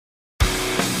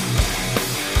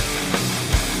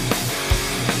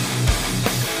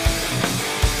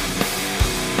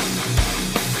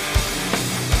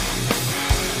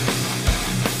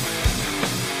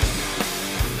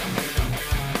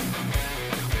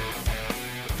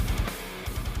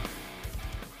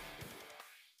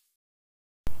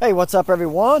Hey, what's up,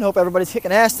 everyone? Hope everybody's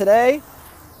kicking ass today.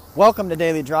 Welcome to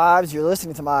Daily Drives. You're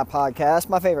listening to my podcast,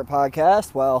 my favorite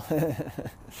podcast. Well,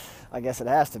 I guess it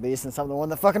has to be since I'm the one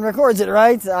that fucking records it,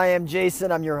 right? I am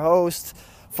Jason. I'm your host.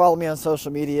 Follow me on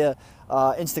social media.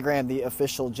 Instagram, the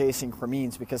official Jason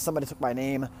Cremines, because somebody took my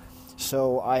name.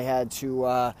 So I had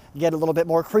to get a little bit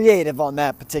more creative on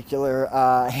that particular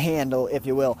handle, if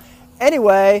you will.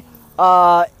 Anyway,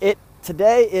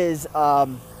 today is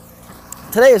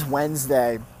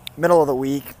Wednesday, middle of the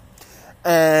week,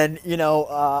 and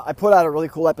I put out a really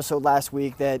cool episode last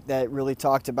week that really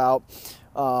talked about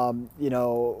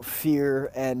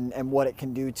fear and what it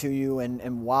can do to you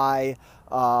and why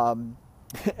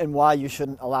and why you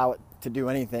shouldn't allow it to do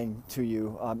anything to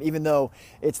you, even though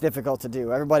it's difficult to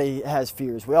do. Everybody has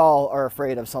fears. We all are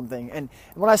afraid of something. And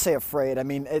when I say afraid, I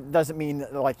mean, it doesn't mean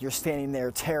like you're standing there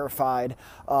terrified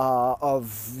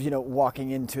of,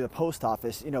 walking into the post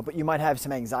office, but you might have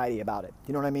some anxiety about it.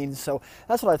 You know what I mean? So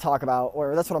that's what I talk about,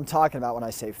 or that's what I'm talking about when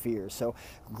I say fears. So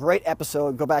great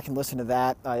episode. Go back and listen to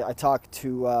that. I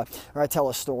tell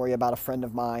a story about a friend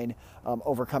of mine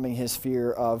overcoming his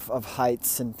fear of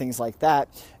heights and things like that.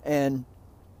 And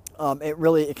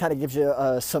it kind of gives you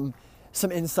some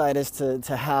insight as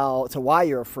to why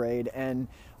you're afraid, and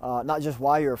not just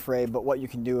why you're afraid, but what you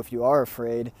can do if you are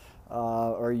afraid,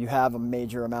 or you have a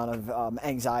major amount of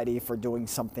anxiety for doing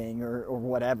something or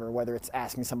whatever, whether it's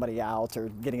asking somebody out or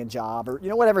getting a job or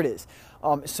whatever it is.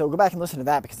 So go back and listen to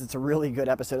that because it's a really good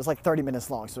episode. It's like 30 minutes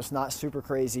long, so it's not super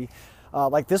crazy.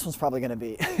 Like this one's probably going to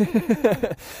be.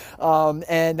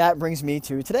 And that brings me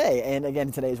to today. And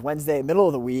again, today is Wednesday, middle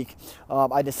of the week.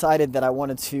 I decided that I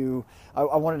wanted to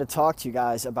talk to you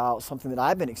guys about something that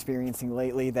I've been experiencing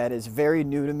lately that is very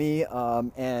new to me,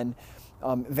 and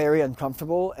very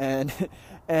uncomfortable, and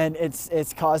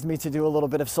it's caused me to do a little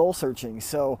bit of soul searching.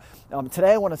 So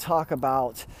today I want to talk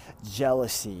about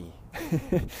jealousy.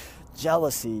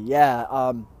 Jealousy,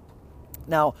 yeah.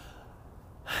 Now,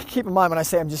 keep in mind when I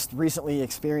say I'm just recently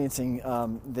experiencing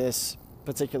this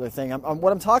particular thing,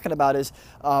 what I'm talking about is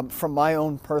from my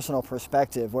own personal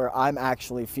perspective, where I'm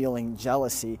actually feeling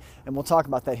jealousy, and we'll talk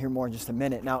about that here more in just a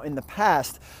minute. Now, in the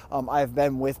past, I've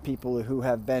been with people who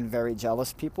have been very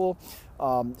jealous people,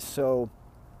 so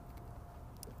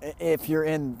if you're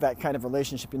in that kind of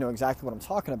relationship, you know exactly what I'm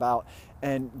talking about.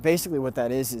 And basically what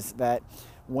that is that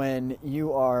when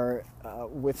you are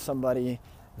with somebody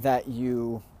that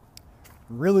you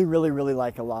really, really, really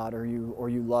like a lot, or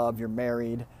you love, you're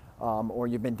married, or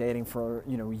you've been dating for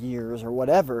years or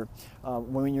whatever,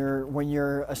 when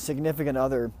you're a significant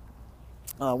other,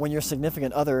 when your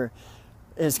significant other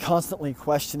is constantly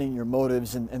questioning your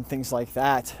motives and things like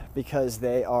that because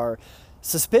they are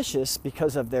suspicious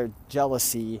because of their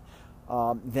jealousy,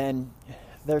 then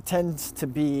there tends to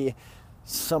be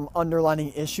some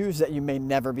underlying issues that you may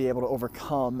never be able to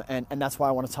overcome, and that's why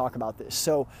I want to talk about this.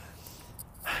 So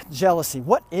jealousy.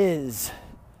 What is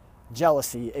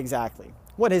jealousy exactly?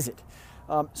 What is it?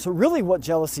 So really what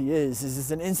jealousy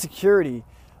is an insecurity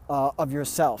of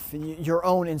yourself, your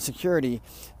own insecurity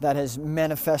that has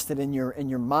manifested in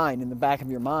your mind, in the back of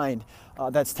your mind,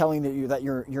 that's telling you that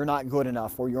you're not good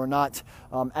enough, or you're not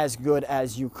as good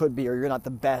as you could be, or you're not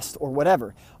the best, or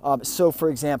whatever. So for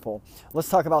example, let's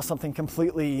talk about something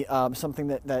completely, something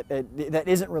that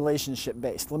isn't relationship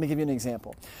based. Let me give you an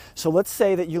example. So let's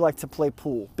say that you like to play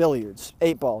pool, billiards,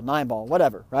 8-ball, 9-ball,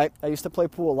 whatever, right? I used to play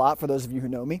pool a lot, for those of you who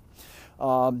know me.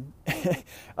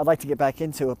 I'd like to get back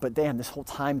into it, but damn, this whole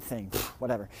time thing,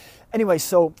 whatever. Anyway,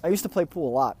 so I used to play pool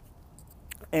a lot,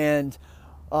 and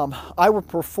I would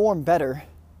perform better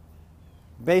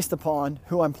based upon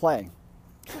who I'm playing.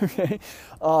 Okay,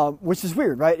 which is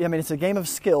weird, right? I mean, it's a game of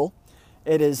skill.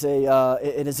 It is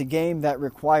a game that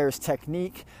requires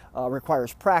technique,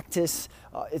 requires practice.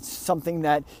 It's something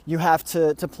that you have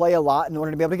to play a lot in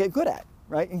order to be able to get good at,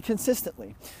 right? And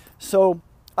consistently. So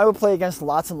I would play against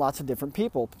lots and lots of different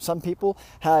people. Some people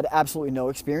had absolutely no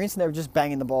experience, and they were just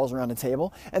banging the balls around the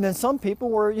table. And then some people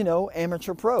were,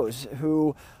 amateur pros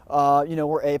who,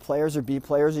 were A players or B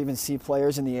players, or even C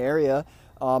players in the area.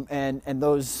 And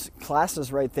those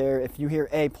classes right there, if you hear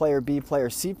A player, B player,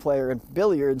 C player in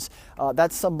billiards,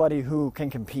 that's somebody who can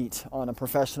compete on a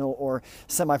professional or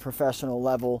semi-professional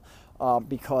level,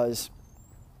 because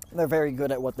they're very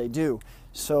good at what they do.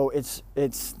 So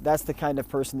that's the kind of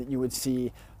person that you would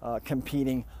see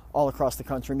competing all across the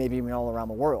country, maybe even all around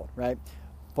the world, right?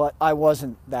 But I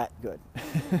wasn't that good.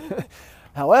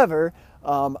 However,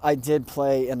 I did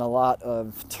play in a lot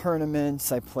of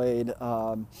tournaments. I played,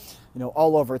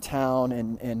 all over town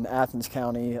in Athens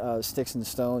County. Sticks and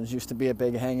Stones used to be a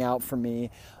big hangout for me.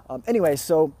 Anyway,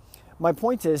 so my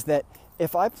point is that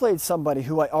if I played somebody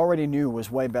who I already knew was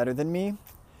way better than me,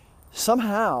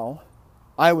 somehow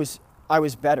I was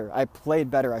better. I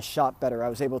played better. I shot better. I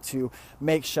was able to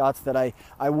make shots that I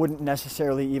wouldn't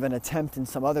necessarily even attempt in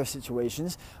some other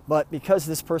situations. But because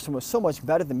this person was so much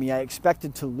better than me, I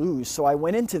expected to lose. So I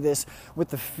went into this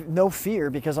with no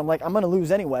fear, because I'm like, I'm going to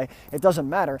lose anyway. It doesn't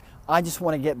matter. I just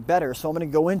want to get better. So I'm going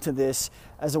to go into this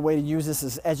as a way to use this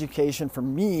as education for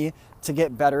me to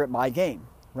get better at my game,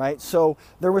 right? So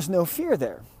there was no fear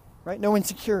there, right? No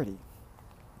insecurity.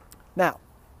 Now,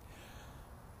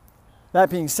 that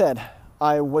being said,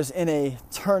 I was in a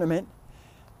tournament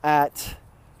at,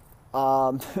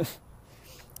 gosh,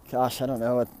 I don't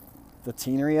know, at the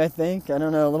Teenery, I think. I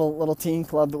don't know, a little teen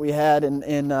club that we had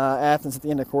in Athens at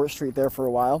the end of Court Street there for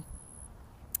a while.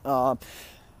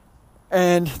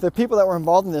 And the people that were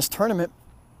involved in this tournament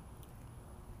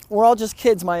were all just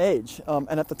kids my age.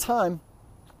 And at the time,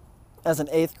 as an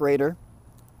 8th grader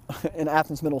in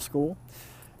Athens Middle School,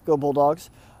 go Bulldogs,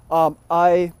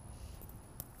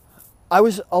 I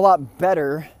was a lot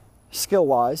better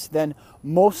skill-wise than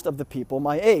most of the people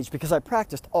my age, because I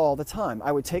practiced all the time.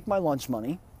 I would take my lunch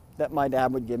money that my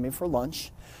dad would give me for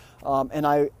lunch, and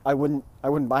I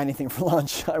wouldn't buy anything for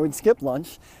lunch. I would skip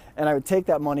lunch, and I would take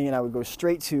that money and I would go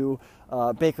straight to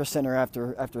Baker Center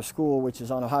after school, which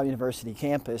is on Ohio University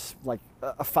campus, like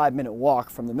a 5-minute walk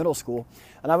from the middle school.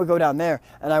 And I would go down there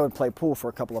and I would play pool for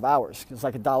a couple of hours. It's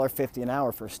like $1.50 an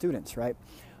hour for students, right?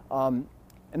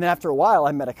 And then after a while,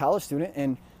 I met a college student,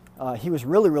 and he was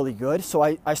really, really good. So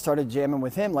I started jamming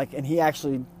with him, and he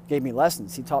actually gave me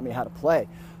lessons. He taught me how to play.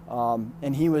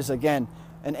 And he was, again,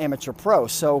 an amateur pro.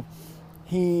 So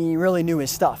he really knew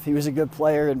his stuff. He was a good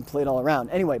player and played all around.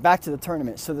 Anyway, back to the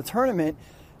tournament. So the tournament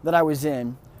that I was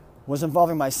in was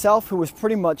involving myself, who was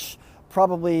pretty much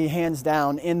probably hands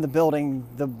down in the building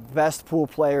the best pool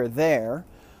player there.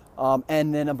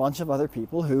 And then a bunch of other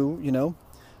people who,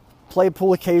 played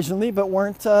pool occasionally, but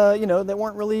weren't, they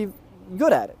weren't really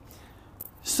good at it.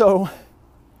 So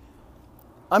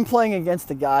I'm playing against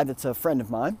a guy that's a friend of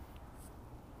mine,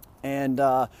 and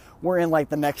we're in like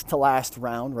the next to last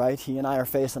round, right? He and I are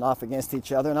facing off against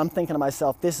each other, and I'm thinking to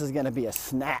myself, this is going to be a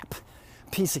snap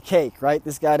piece of cake, right?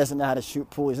 This guy doesn't know how to shoot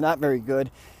pool. He's not very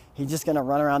good. He's just going to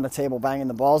run around the table banging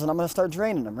the balls, and I'm going to start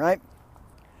draining him, right?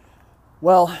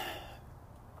 Well,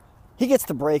 he gets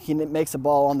the break. He makes a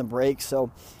ball on the break,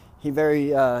 so he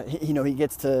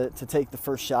gets to take the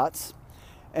first shots,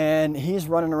 and he's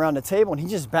running around the table, and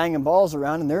he's just banging balls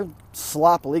around, and they're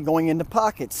sloppily going into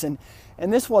pockets. And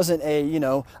this wasn't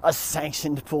a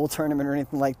sanctioned pool tournament or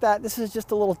anything like that. This is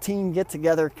just a little team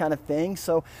get-together kind of thing,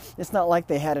 so it's not like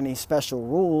they had any special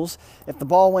rules. If the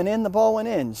ball went in, the ball went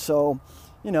in. So,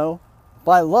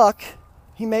 by luck,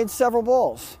 he made several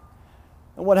balls.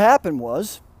 And what happened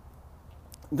was,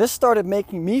 this started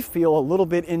making me feel a little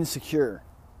bit insecure.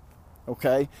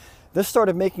 Okay, this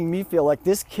started making me feel like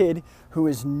this kid who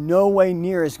is no way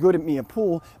near as good at me at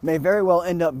pool may very well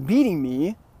end up beating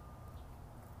me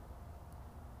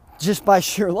just by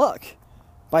sheer luck,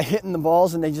 by hitting the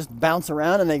balls and they just bounce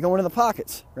around and they go into the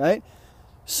pockets, right?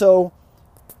 So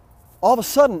all of a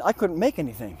sudden I couldn't make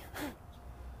anything.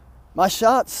 My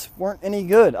shots weren't any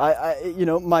good.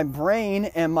 My brain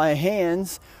and my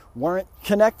hands weren't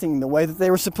connecting the way that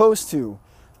they were supposed to.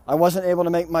 I wasn't able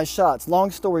to make my shots. Long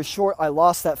story short, I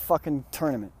lost that fucking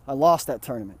tournament. I lost that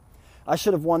tournament. I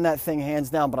should have won that thing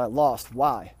hands down, but I lost.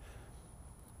 Why?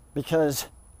 Because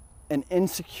an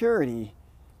insecurity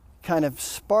kind of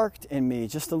sparked in me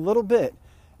just a little bit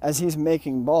as he's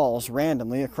making balls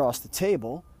randomly across the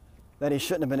table that he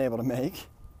shouldn't have been able to make,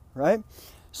 right?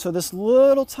 So this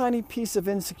little tiny piece of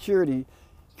insecurity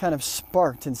kind of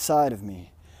sparked inside of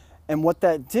me. And what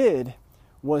that did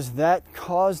was that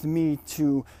caused me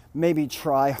to maybe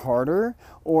try harder,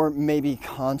 or maybe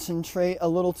concentrate a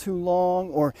little too long,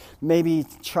 or maybe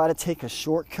try to take a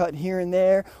shortcut here and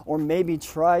there, or maybe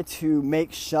try to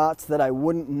make shots that I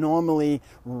wouldn't normally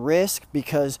risk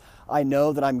because I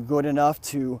know that I'm good enough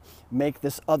to make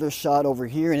this other shot over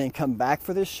here and then come back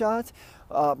for this shot.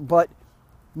 But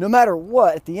no matter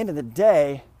what, at the end of the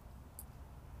day,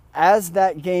 as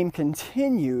that game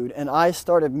continued and I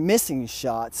started missing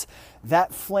shots,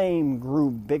 that flame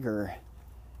grew bigger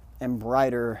and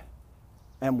brighter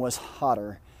and was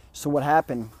hotter. So what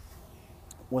happened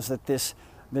was that this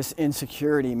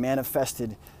insecurity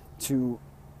manifested to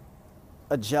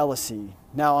a jealousy.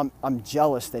 Now I'm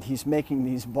jealous that he's making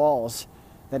these balls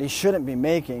that he shouldn't be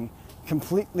making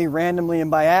completely randomly and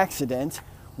by accident,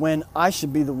 when I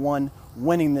should be the one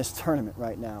winning this tournament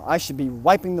right now. I should be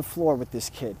wiping the floor with this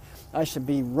kid. I should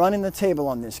be running the table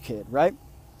on this kid, right?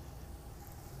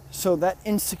 So that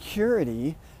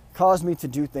insecurity caused me to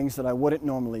do things that I wouldn't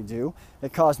normally do.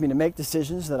 It caused me to make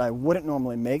decisions that I wouldn't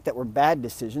normally make, that were bad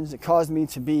decisions. It caused me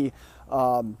to be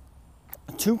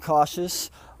too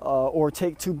cautious or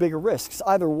take too big a risks.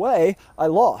 Either way, I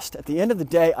lost. At the end of the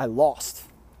day, I lost.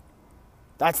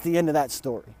 That's the end of that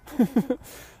story.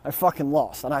 I fucking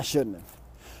lost, and I shouldn't have.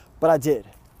 But I did.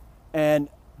 And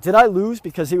did I lose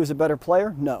because he was a better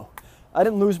player? No. I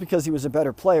didn't lose because he was a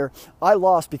better player. I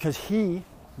lost because he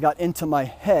got into my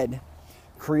head,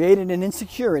 created an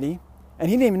insecurity, and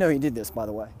he didn't even know he did this, by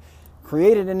the way.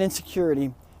 Created an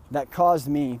insecurity that caused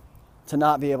me to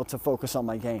not be able to focus on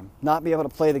my game, not be able to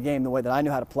play the game the way that I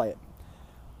knew how to play it.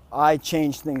 I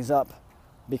changed things up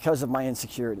because of my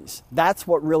insecurities. That's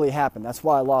what really happened. That's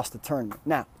why I lost the tournament.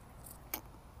 Now,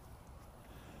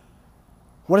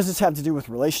 what does this have to do with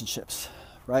relationships,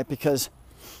 right? Because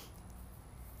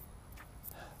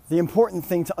the important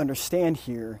thing to understand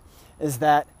here is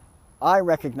that I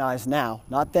recognize now,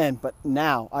 not then, but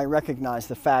now I recognize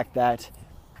the fact that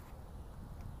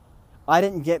I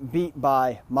didn't get beat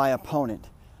by my opponent.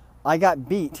 I got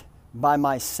beat by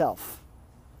myself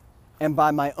and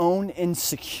by my own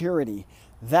insecurity.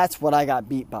 That's what I got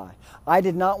beat by. I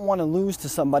did not want to lose to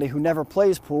somebody who never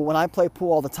plays pool when I play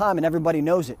pool all the time and everybody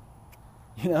knows it.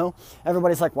 You know,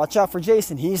 everybody's like, watch out for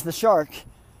Jason, he's the shark,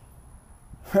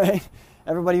 right?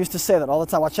 Everybody used to say that all the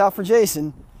time, watch out for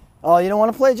Jason. Oh, you don't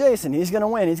want to play Jason, he's going to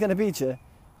win, he's going to beat you.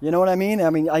 You know what I mean?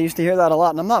 I used to hear that a lot,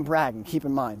 and I'm not bragging, keep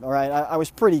in mind, all right? I was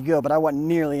pretty good, but I wasn't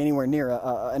nearly anywhere near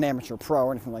an amateur pro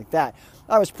or anything like that.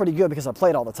 I was pretty good because I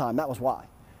played all the time, that was why.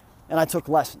 And I took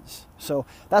lessons, so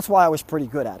that's why I was pretty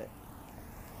good at it.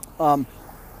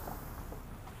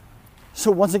 So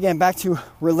once again, back to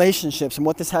relationships and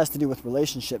what this has to do with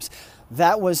relationships.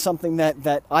 That was something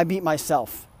that I beat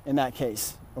myself in that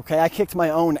case, okay? I kicked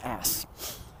my own ass.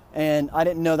 And I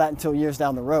didn't know that until years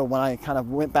down the road when I kind of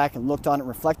went back and looked on it and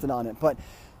reflected on it. But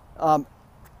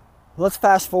let's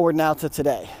fast forward now to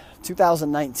today,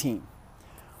 2019.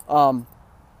 My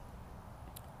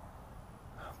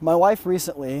wife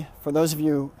recently, for those of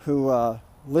you who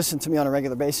listen to me on a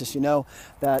regular basis, you know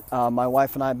that my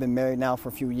wife and I have been married now for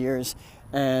a few years,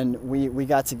 and we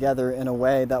got together in a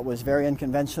way that was very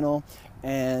unconventional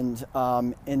and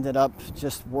ended up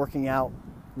just working out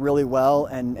really well,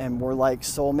 and we're like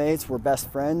soulmates, we're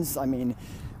best friends. I mean,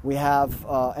 we have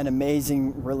an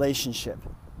amazing relationship,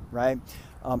 right?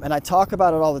 And I talk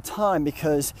about it all the time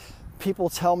because people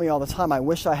tell me all the time, I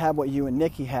wish I had what you and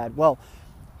Nikki had. Well,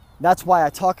 that's why I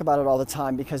talk about it all the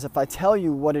time, because if I tell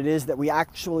you what it is that we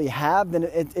actually have, then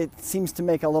it seems to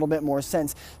make a little bit more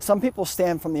sense. Some people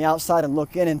stand from the outside and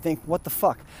look in and think, what the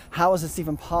fuck? How is this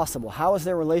even possible? How is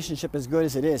their relationship as good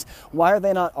as it is? Why are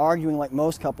they not arguing like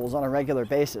most couples on a regular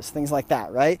basis? Things like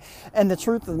that, right? And the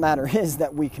truth of the matter is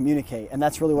that we communicate, and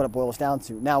that's really what it boils down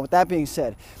to. Now, with that being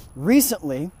said,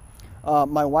 recently,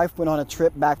 my wife went on a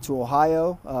trip back to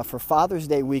Ohio for Father's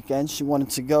Day weekend. She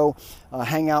wanted to go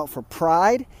hang out for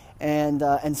Pride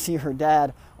and see her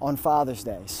dad on Father's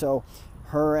Day. So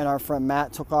her and our friend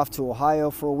Matt took off to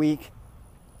Ohio for a week,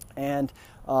 and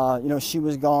she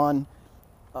was gone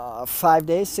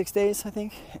 6 days, I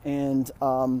think, and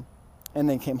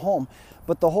then came home.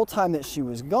 But the whole time that she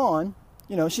was gone,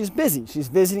 she's busy. She's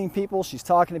visiting people, she's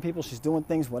talking to people, she's doing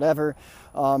things, whatever.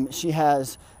 She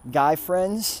has guy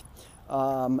friends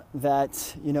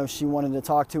that she wanted to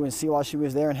talk to and see while she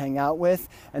was there and hang out with,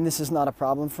 and this is not a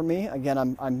problem for me. Again,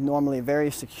 I'm normally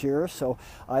very secure, so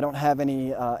I don't have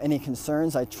any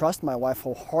concerns. I trust my wife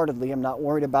wholeheartedly. I'm not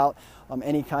worried about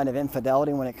any kind of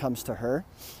infidelity when it comes to her,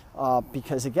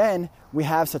 because again, we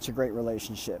have such a great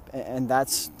relationship, and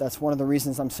that's one of the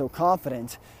reasons I'm so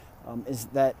confident. Is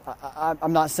that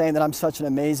I'm not saying that I'm such an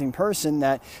amazing person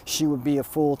that she would be a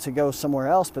fool to go somewhere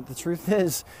else, but the truth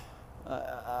is,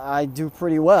 I do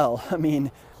pretty well. I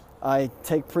mean, I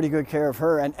take pretty good care of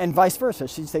her, and vice versa.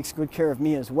 She takes good care of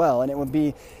me as well. And it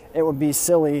would be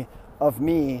silly of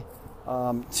me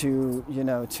to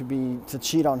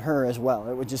cheat on her as well.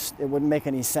 It wouldn't make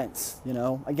any sense.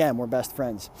 Again, we're best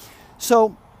friends.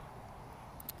 So,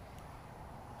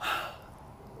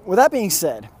 with that being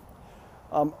said,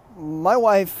 my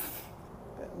wife,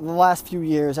 the last few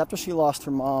years after she lost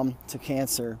her mom to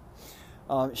cancer,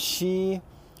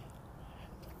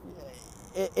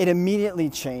 it immediately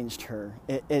changed her.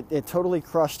 It totally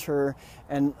crushed her,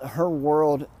 and her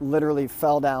world literally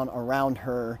fell down around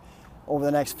her over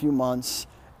the next few months,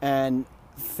 and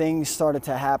things started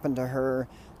to happen to her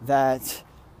that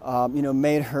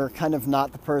made her kind of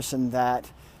not the person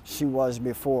that she was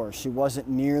before. She wasn't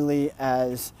nearly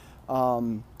as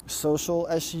social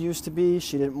as she used to be.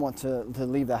 She didn't want to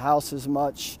leave the house as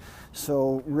much.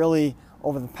 So really,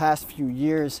 over the past few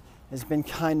years, has been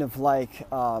kind of like,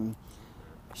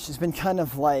 she's been kind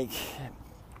of like,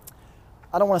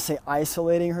 I don't want to say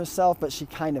isolating herself, but she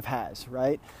kind of has,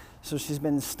 right? So she's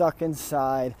been stuck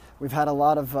inside. We've had a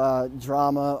lot of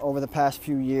drama over the past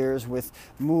few years with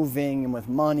moving and with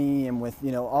money and with,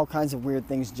 all kinds of weird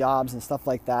things, jobs and stuff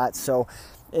like that. So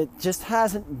it just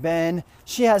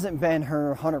she hasn't been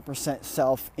her 100%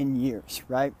 self in years,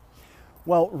 right?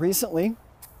 Well, recently,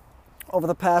 over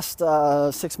the past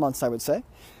 6 months, I would say,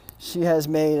 she has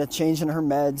made a change in her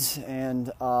meds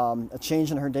and a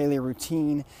change in her daily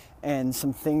routine and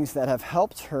some things that have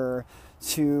helped her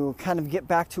to kind of get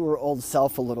back to her old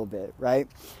self a little bit, right?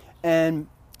 And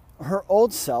her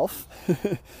old self,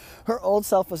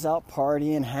 was out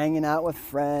partying, hanging out with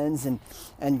friends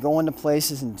and going to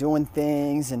places and doing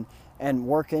things and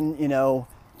working,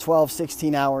 12,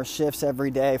 16-hour shifts every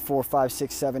day, 4, 5,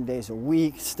 6, 7 days a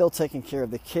week, still taking care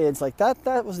of the kids. Like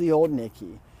that was the old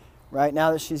Nikki. Right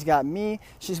now that she's got me,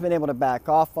 she's been able to back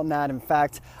off on that. In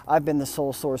fact, I've been the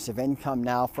sole source of income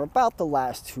now for about the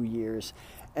last 2 years.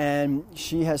 And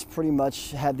she has pretty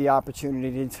much had the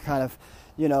opportunity to kind of,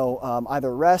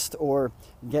 either rest or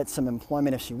get some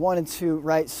employment if she wanted to,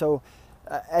 right? So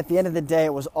at the end of the day,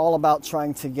 it was all about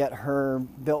trying to get her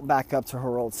built back up to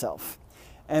her old self.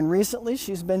 And recently,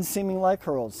 she's been seeming like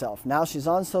her old self. Now she's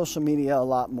on social media a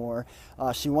lot more.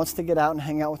 She wants to get out and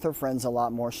hang out with her friends a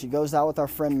lot more. She goes out with our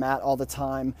friend Matt all the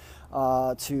time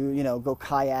to, go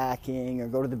kayaking or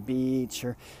go to the beach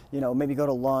or, maybe go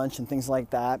to lunch and things like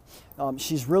that.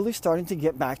 She's really starting to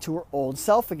get back to her old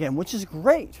self again, which is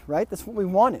great, right? That's what we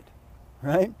wanted,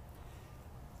 right?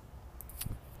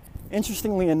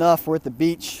 Interestingly enough, we're at the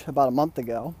beach about a month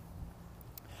ago,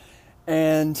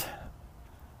 and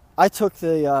I took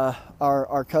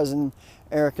our cousin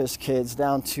Erica's kids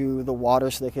down to the water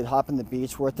so they could hop in the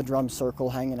beach. We're at the drum circle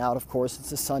hanging out, of course.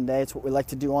 It's a Sunday. It's what we like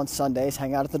to do on Sundays,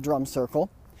 hang out at the drum circle.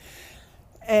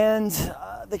 And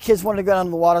the kids wanted to go down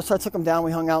to the water, so I took them down.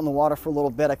 We hung out in the water for a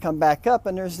little bit. I come back up,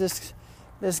 and there's this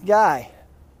guy.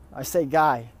 I say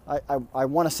guy. I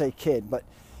want to say kid, but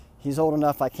he's old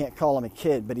enough I can't call him a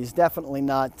kid, but he's definitely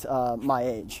not my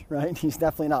age, right? He's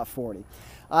definitely not 40.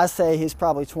 I say he's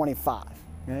probably 25.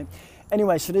 Right?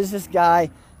 Anyway, so there's this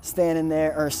guy sitting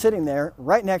there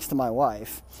right next to my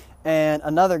wife, and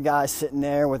another guy sitting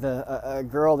there with a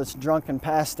girl that's drunk and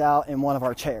passed out in one of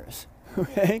our chairs.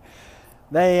 Okay,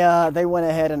 they went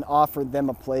ahead and offered them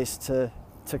a place to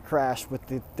crash with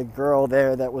the girl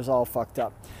there that was all fucked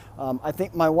up. I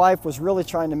think my wife was really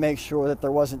trying to make sure that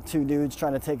there wasn't two dudes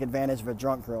trying to take advantage of a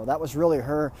drunk girl. That was really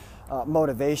her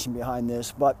motivation behind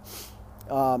this, but.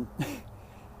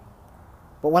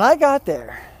 But when I got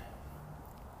there,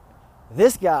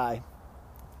 this guy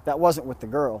that wasn't with the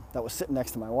girl, that was sitting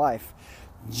next to my wife,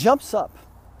 jumps up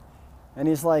and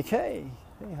he's like, hey,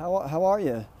 how are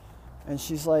you? And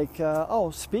she's like, oh,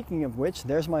 speaking of which,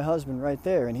 there's my husband right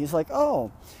there. And he's like,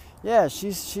 oh, yeah,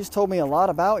 she's told me a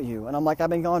lot about you. And I'm like, I've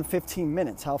been gone 15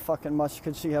 minutes. How fucking much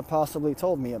could she have possibly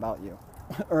told me about you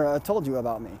or told you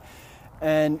about me?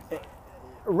 And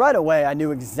right away, I knew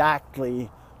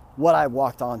exactly what I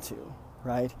walked onto.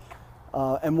 Right?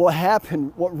 And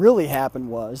what really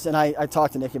happened was, and I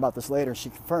talked to Nikki about this later,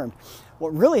 she confirmed,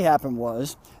 what really happened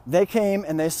was they came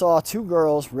and they saw two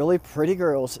girls, really pretty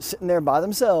girls, sitting there by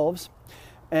themselves,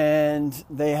 and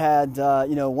they had,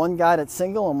 one guy that's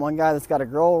single and one guy that's got a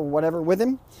girl or whatever with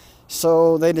him.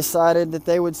 So they decided that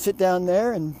they would sit down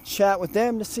there and chat with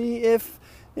them to see if,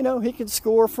 he could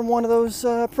score from one of those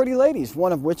pretty ladies,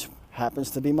 one of which happens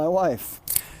to be my wife.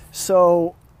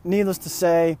 So, needless to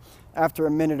say, after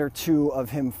a minute or two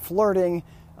of him flirting,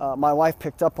 my wife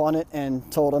picked up on it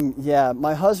and told him, yeah,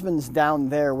 my husband's down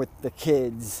there with the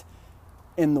kids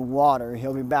in the water.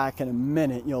 He'll be back in a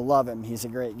minute. You'll love him. He's a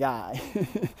great guy.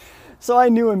 So I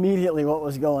knew immediately what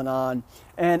was going on,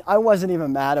 and I wasn't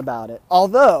even mad about it.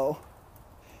 Although,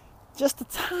 just a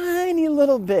tiny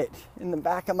little bit in the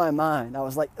back of my mind, I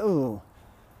was like, oh,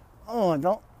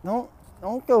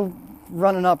 don't go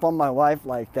running up on my wife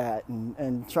like that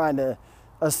and trying to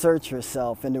assert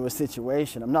yourself into a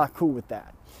situation. I'm not cool with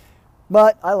that.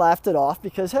 But I laughed it off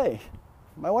because, hey,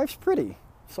 my wife's pretty,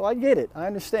 so I get it. I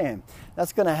understand.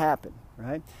 That's going to happen,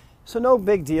 right? So no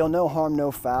big deal, no harm,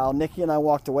 no foul. Nikki and I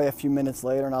walked away a few minutes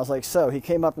later, and I was like, so he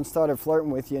came up and started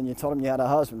flirting with you, and you told him you had a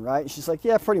husband, right? And she's like,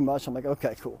 yeah, pretty much. I'm like,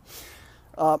 okay, cool.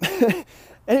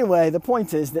 Anyway, the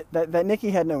point is that Nikki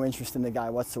had no interest in the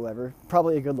guy whatsoever.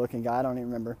 Probably a good-looking guy. I don't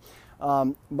even remember.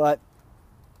 But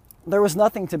there was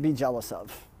nothing to be jealous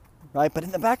of, right? But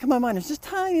in the back of my mind, there's just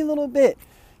tiny little bit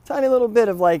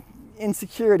of like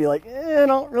insecurity. Like, I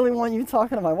don't really want you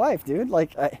talking to my wife, dude.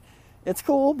 Like, it's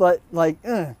cool, but like,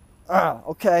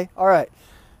 okay, all right.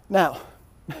 Now,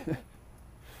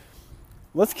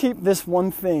 let's keep this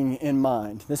one thing in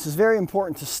mind. This is very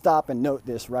important to stop and note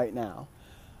this right now.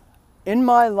 In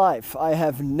my life, I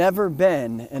have never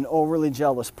been an overly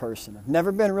jealous person. I've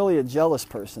never been really a jealous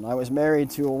person. I was married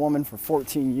to a woman for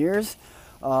 14 years.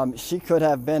 She could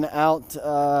have been out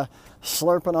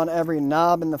slurping on every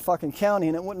knob in the fucking county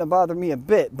and it wouldn't have bothered me a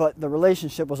bit, but the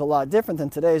relationship was a lot different than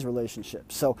today's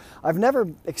relationship. So I've never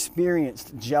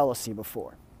experienced jealousy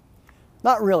before.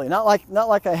 Not really, not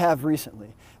like I have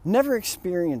recently. Never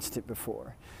experienced it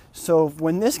before. So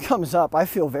when this comes up, I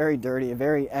feel very dirty and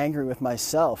very angry with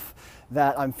myself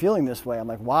that I'm feeling this way. I'm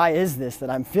like, why is this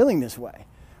that I'm feeling this way?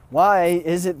 Why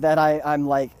is it that I'm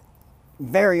like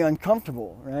very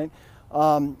uncomfortable, right?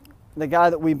 The guy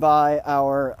that we buy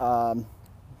our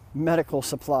medical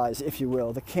supplies, if you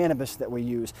will, the cannabis that we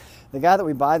use, the guy that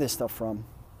we buy this stuff from,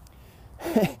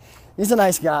 he's a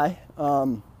nice guy.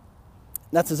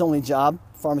 That's his only job,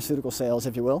 pharmaceutical sales,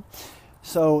 if you will.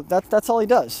 So that's all he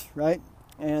does, right?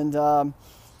 And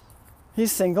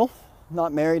he's single,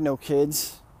 not married, no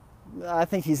kids. I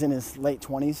think he's in his late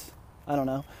 20s. I don't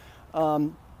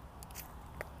know.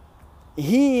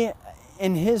 He,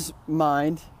 in his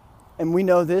mind, and we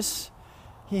know this,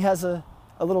 he has a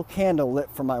little candle lit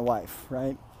for my wife,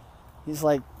 right? He's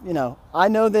like, I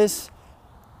know this.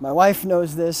 My wife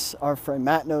knows this. Our friend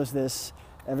Matt knows this.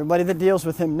 Everybody that deals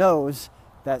with him knows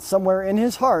that somewhere in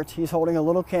his heart, he's holding a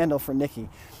little candle for Nikki.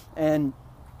 And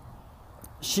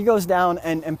she goes down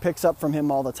and picks up from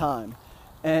him all the time.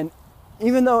 And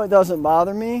even though it doesn't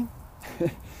bother me,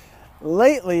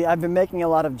 lately I've been making a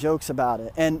lot of jokes about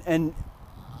it. And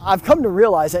I've come to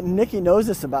realize that Nikki knows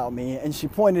this about me, and she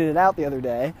pointed it out the other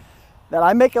day, that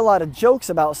I make a lot of jokes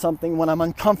about something when I'm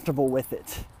uncomfortable with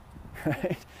it.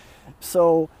 Right?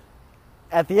 So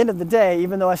at the end of the day,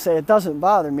 even though I say it doesn't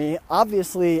bother me,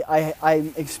 obviously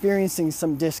I'm experiencing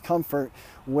some discomfort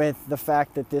with the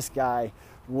fact that this guy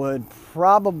would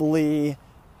probably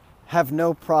have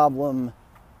no problem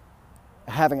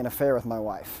having an affair with my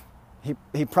wife.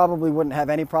 He probably wouldn't have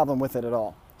any problem with it at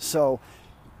all. So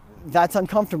that's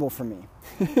uncomfortable for me.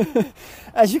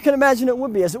 As you can imagine it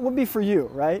would be, as it would be for you,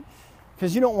 right?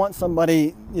 Because you don't want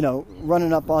somebody,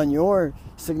 running up on your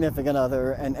significant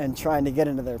other and trying to get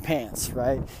into their pants,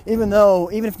 right? Even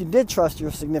if you did trust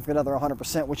your significant other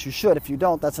 100%, which you should. If you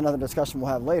don't, that's another discussion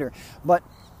we'll have later. But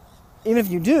even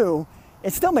if you do,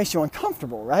 it still makes you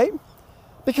uncomfortable, right?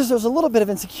 Because there's a little bit of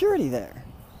insecurity there,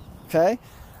 okay?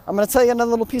 I'm going to tell you another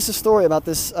little piece of story about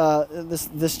this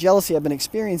this jealousy I've been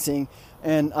experiencing,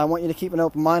 and I want you to keep an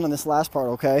open mind on this last part,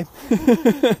 okay?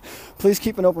 Please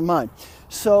keep an open mind.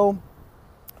 So,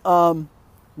 you're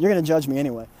going to judge me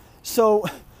anyway. So,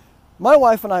 my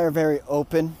wife and I are very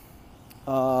open.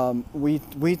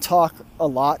 We talk a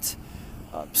lot.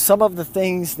 Some of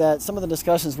the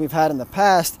discussions we've had in the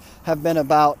past have been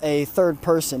about a third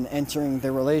person entering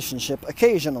the relationship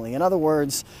occasionally. In other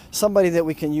words, somebody that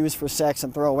we can use for sex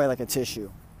and throw away like a tissue.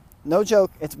 No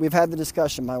joke, we've had the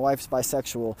discussion. My wife's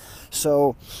bisexual.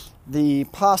 So the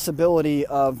possibility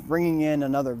of bringing in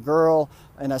another girl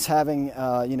and us having,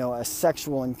 a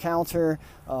sexual encounter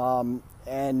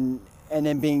and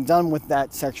then being done with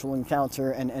that sexual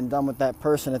encounter and done with that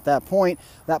person at that point,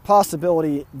 that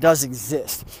possibility does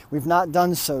exist. We've not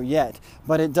done so yet,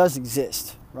 but it does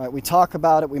exist, right? We talk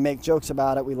about it, we make jokes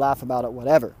about it, we laugh about it,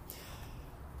 whatever.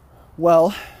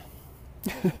 Well,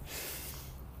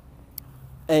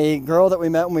 a girl that we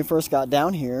met when we first got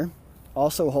down here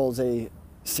also holds a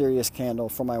serious candle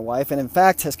for my wife, and in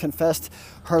fact has confessed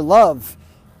her love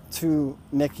to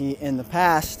Nikki in the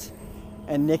past.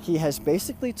 And Nikki has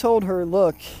basically told her,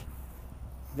 look,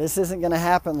 this isn't going to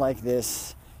happen like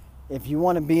this. If you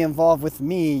want to be involved with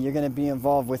me, you're going to be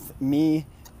involved with me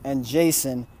and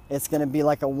Jason. It's going to be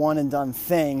like a one and done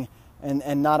thing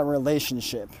and not a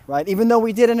relationship, right? Even though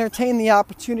we did entertain the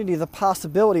opportunity, the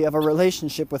possibility of a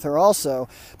relationship with her also,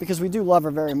 because we do love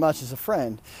her very much as a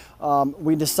friend.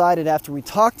 We decided after we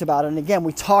talked about it, and again,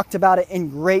 we talked about it in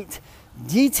great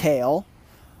detail,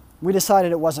 we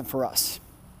decided it wasn't for us.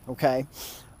 Okay,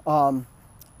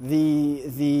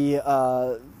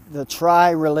 the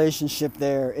try relationship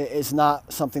there is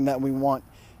not something that we want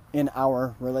in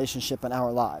our relationship and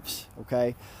our lives.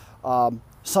 Okay,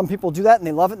 some people do that and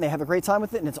they love it and they have a great time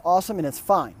with it and it's awesome and it's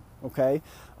fine. Okay,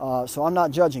 so I'm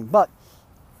not judging, but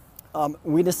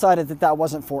we decided that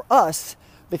wasn't for us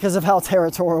because of how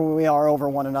territorial we are over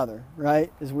one another.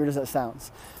 Right, as weird as that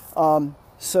sounds.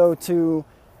 So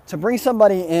to bring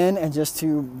somebody in and just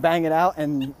to bang it out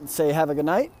and say, have a good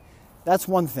night, that's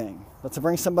one thing. But to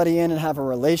bring somebody in and have a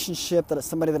relationship, that it's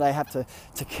somebody that I have to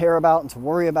care about and to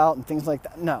worry about and things like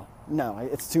that, no,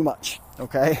 it's too much,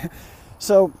 okay?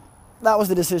 So that was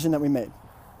the decision that we made.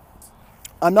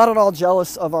 I'm not at all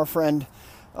jealous of our friend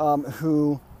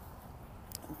who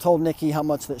told Nikki how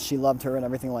much that she loved her and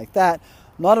everything like that.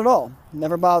 Not at all.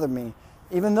 Never bothered me.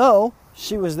 Even though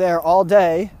she was there all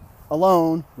day,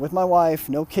 alone, with my wife,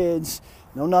 no kids,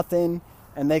 no nothing,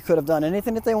 and they could have done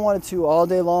anything that they wanted to all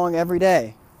day long, every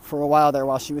day, for a while there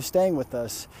while she was staying with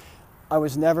us. I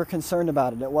was never concerned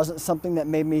about it. It wasn't something that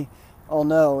made me, oh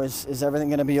no, is everything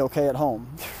going to be okay at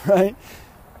home, right?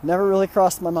 Never really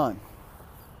crossed my mind.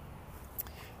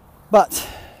 But,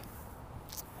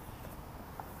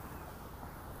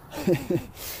 all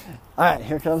right,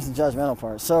 here comes the judgmental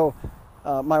part. So,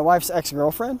 my wife's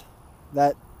ex-girlfriend,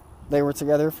 that they were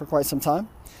together for quite some time,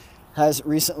 has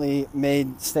recently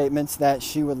made statements that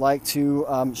she would like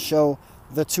to show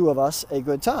the two of us a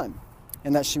good time,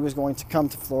 and that she was going to come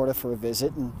to Florida for a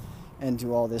visit and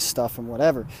do all this stuff and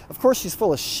whatever. Of course, she's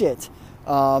full of shit,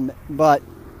 but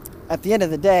at the end of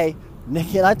the day,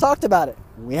 Nikki and I talked about it.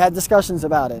 We had discussions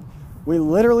about it. We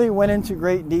literally went into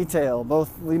great detail,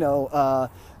 both,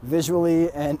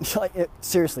 visually and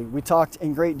seriously, we talked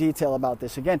in great detail about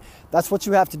this. Again, that's what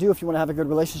you have to do if you want to have a good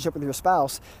relationship with your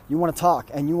spouse. You want to talk,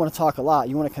 and you want to talk a lot.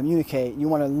 You want to communicate. You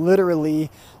want to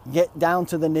literally get down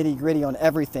to the nitty-gritty on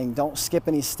everything. Don't skip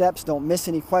any steps. Don't miss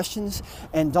any questions,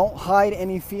 and don't hide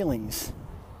any feelings.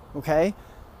 Okay?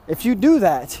 If you do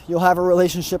that, you'll have a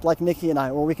relationship like Nikki and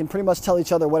I, where we can pretty much tell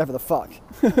each other whatever the fuck.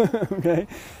 Okay?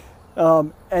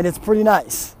 And it's pretty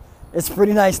nice. It's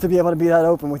pretty nice to be able to be that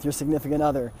open with your significant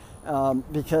other,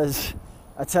 because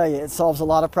I tell you, it solves a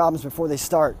lot of problems before they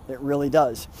start. It really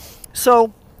does.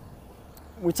 So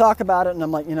we talk about it, and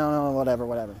I'm like, no,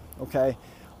 whatever, okay?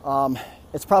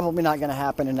 It's probably not going to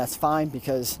happen, and that's fine,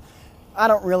 because I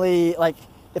don't really,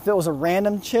 if it was a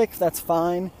random chick, that's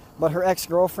fine, but her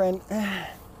ex-girlfriend, I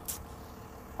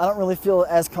don't really feel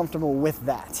as comfortable with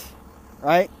that,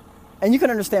 right? And you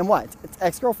can understand why. It's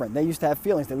ex-girlfriend. They used to have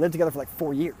feelings. They lived together for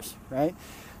 4 years, right?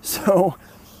 So,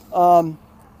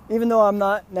 even though I'm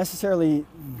not necessarily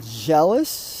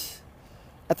jealous,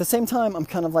 at the same time, I'm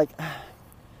kind of I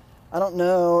don't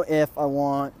know if I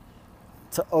want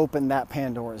to open that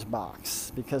Pandora's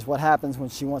box. Because what happens when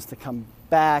she wants to come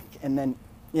back and then,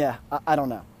 I don't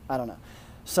know.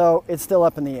 So, it's still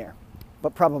up in the air,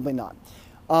 but probably not.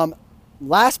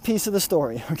 Last piece of the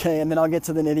story, okay? And then I'll get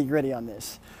to the nitty-gritty on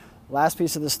this. Last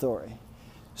piece of the story.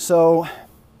 So,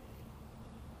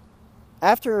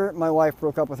 after my wife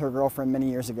broke up with her girlfriend many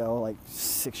years ago,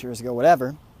 6 years ago,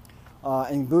 whatever,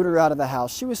 and booted her out of the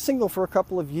house, she was single for a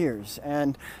couple of years.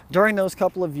 And during those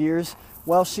couple of years,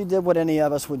 well, she did what any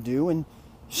of us would do, and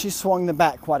she swung the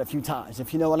bat quite a few times,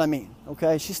 if you know what I mean.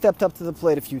 Okay? She stepped up to the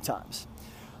plate a few times.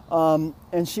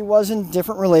 And she was in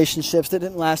different relationships that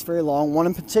didn't last very long. One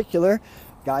in particular,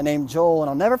 a guy named Joel, and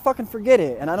I'll never fucking forget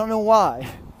it, and I don't know why.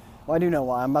 Well, I do know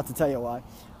why. I'm about to tell you why.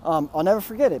 I'll never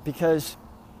forget it, because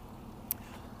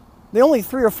the only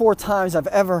 3 or 4 times I've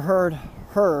ever heard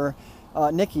her,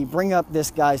 Nikki, bring up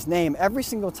this guy's name, every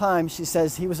single time she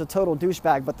says he was a total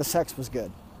douchebag, but the sex was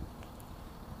good.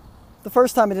 The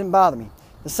first time it didn't bother me.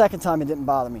 The second time it didn't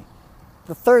bother me.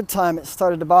 The third time it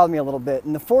started to bother me a little bit.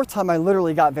 And the fourth time I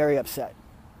literally got very upset.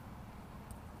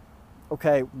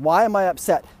 Okay, why am I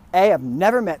upset? A, I've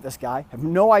never met this guy, have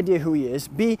no idea who he is.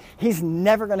 B, he's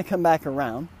never going to come back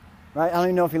around, right? I don't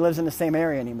even know if he lives in the same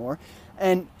area anymore.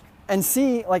 And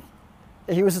C,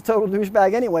 he was a total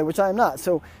douchebag anyway, which I am not.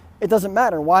 So it doesn't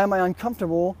matter. Why am I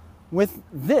uncomfortable with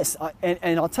this?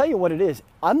 And I'll tell you what it is.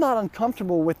 I'm not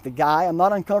uncomfortable with the guy. I'm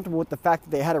not uncomfortable with the fact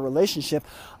that they had a relationship.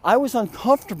 I was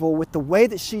uncomfortable with the way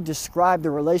that she described the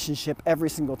relationship every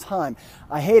single time.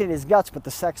 I hated his guts, but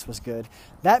the sex was good.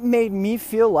 That made me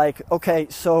feel like, okay,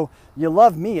 so you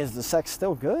love me. Is the sex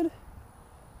still good?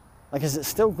 Is it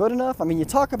still good enough? I mean, you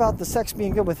talk about the sex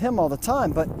being good with him all the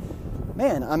time, but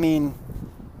man, I mean,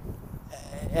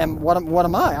 and what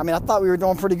am I? I mean, I thought we were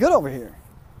doing pretty good over here,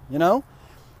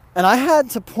 And I had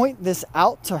to point this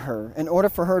out to her in order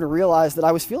for her to realize that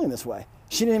I was feeling this way.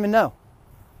 She didn't even know.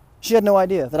 She had no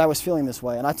idea that I was feeling this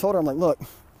way. And I told her, I'm like, look,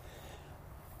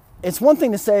 it's one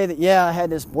thing to say that, I had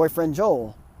this boyfriend,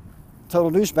 Joel,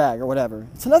 total douchebag or whatever.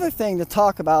 It's another thing to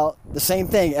talk about the same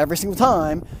thing every single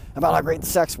time about how great the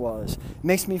sex was. It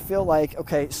makes me feel like,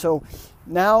 okay, so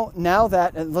now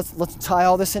that, and let's tie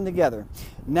all this in together.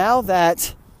 Now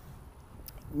that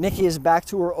Nikki is back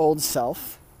to her old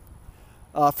self,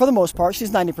 for the most part,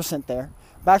 she's 90% there.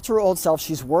 Back to her old self.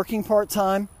 She's working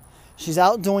part-time. She's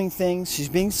out doing things. She's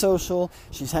being social.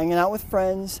 She's hanging out with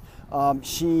friends.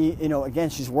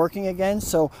 She's working again.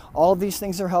 So all of these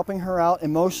things are helping her out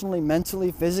emotionally,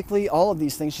 mentally, physically, all of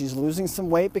these things. She's losing some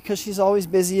weight because she's always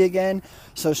busy again.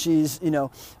 So she's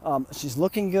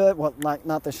looking good. Well,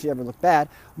 not that she ever looked bad,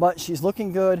 but she's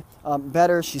looking good,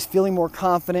 better. She's feeling more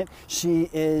confident. She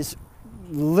is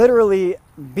literally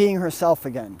being herself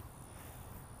again.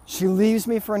 She leaves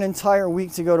me for an entire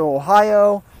week to go to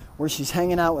Ohio, where she's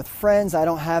hanging out with friends. I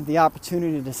don't have the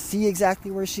opportunity to see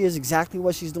exactly where she is, exactly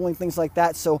what she's doing, things like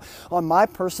that. So on my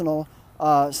personal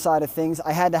side of things,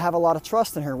 I had to have a lot of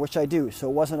trust in her, which I do, so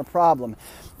it wasn't a problem.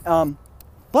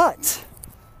 But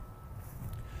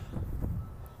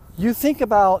you think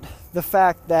about the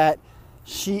fact that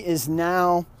she is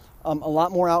now a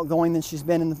lot more outgoing than she's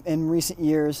been in recent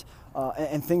years,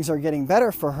 and things are getting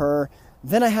better for her.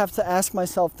 Then I have to ask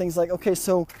myself things like, okay,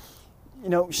 so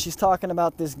she's talking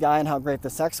about this guy and how great the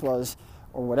sex was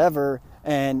or whatever.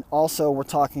 And also we're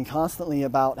talking constantly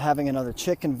about having another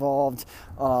chick involved,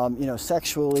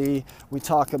 sexually. We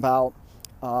talk about,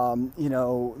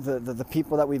 the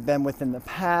people that we've been with in the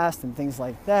past and things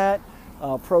like that,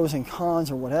 pros and cons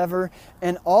or whatever.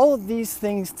 And all of these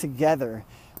things together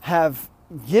have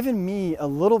given me a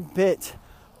little bit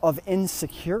of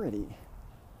insecurity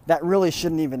that really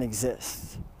shouldn't even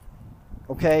exist.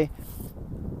 Okay?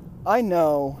 I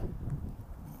know,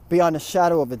 beyond a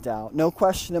shadow of a doubt, no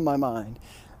question in my mind,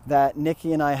 that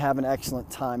Nikki and I have an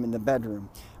excellent time in the bedroom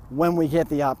when we get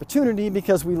the opportunity,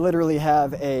 because we literally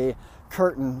have a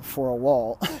curtain for a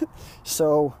wall.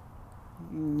 So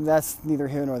that's neither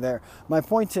here nor there. My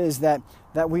point is that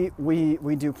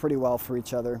we do pretty well for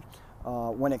each other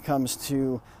when it comes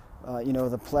to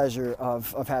the pleasure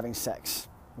of having sex.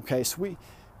 Okay, so we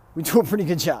do a pretty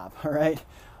good job, all right?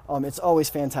 It's always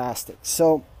fantastic.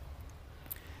 So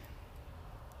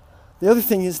the other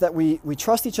thing is that we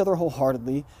trust each other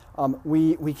wholeheartedly.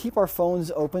 We keep our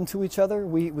phones open to each other.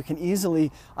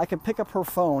 I can pick up her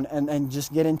phone and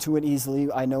just get into it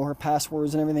easily. I know her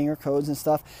passwords and everything, her codes and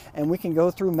stuff, and we can go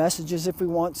through messages if we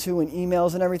want to, and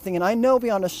emails and everything. And I know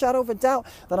beyond a shadow of a doubt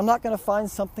that I'm not going to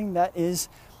find something that is,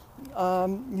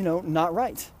 not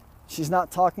right. She's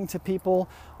not talking to people,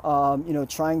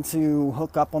 trying to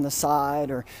hook up on the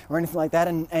side or anything like that,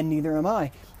 and neither am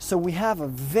I. So we have a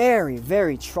very,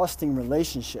 very trusting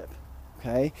relationship,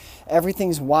 okay?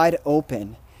 Everything's wide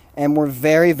open, and we're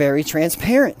very, very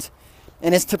transparent.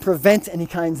 And it's to prevent any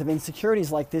kinds of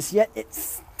insecurities like this, yet it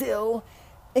still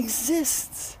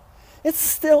exists. It's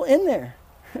still in there,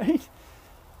 right?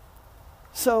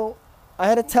 So I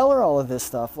had to tell her all of this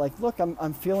stuff. Like, look,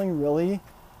 I'm feeling really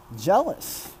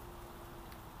jealous.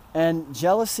 And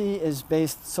jealousy is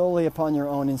based solely upon your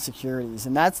own insecurities.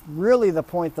 And that's really the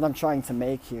point that I'm trying to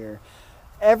make here.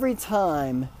 Every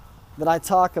time that I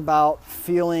talk about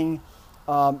feeling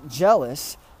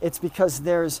jealous, it's because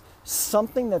there's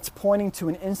something that's pointing to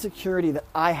an insecurity that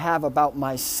I have about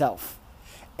myself.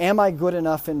 Am I good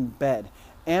enough in bed?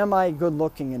 Am I good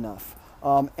looking enough?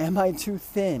 Am I too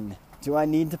thin? Do I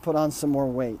need to put on some more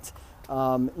weight?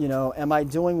 Am I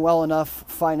doing well enough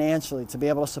financially to be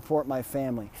able to support my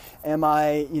family? Am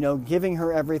I, giving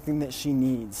her everything that she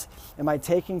needs? Am I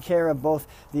taking care of both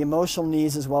the emotional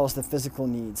needs as well as the physical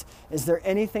needs? Is there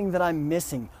anything that I'm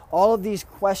missing? All of these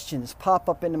questions pop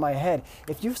up into my head.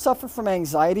 If you suffer from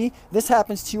anxiety, this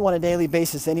happens to you on a daily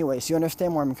basis anyway, so you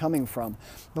understand where I'm coming from.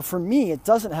 But for me, it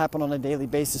doesn't happen on a daily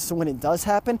basis, so when it does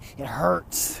happen, it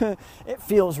hurts. It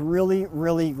feels really,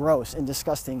 really gross and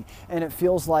disgusting, and it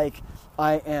feels like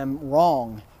I am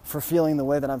wrong for feeling the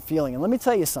way that I'm feeling. And let me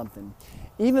tell you something.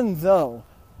 Even though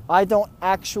I don't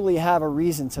actually have a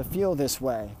reason to feel this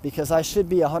way, because I should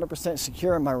be 100%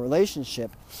 secure in my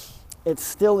relationship, it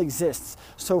still exists.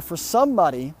 So for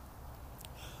somebody,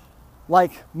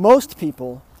 like most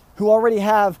people, who already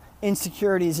have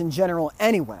insecurities in general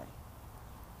anyway,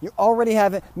 you already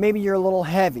have it. Maybe you're a little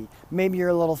heavy. Maybe you're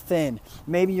a little thin.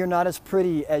 Maybe you're not as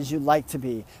pretty as you'd like to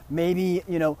be. Maybe,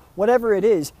 whatever it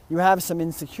is, you have some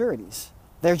insecurities.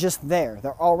 They're just there.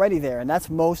 They're already there. And that's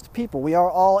most people. We are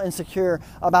all insecure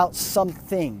about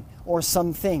something or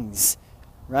some things,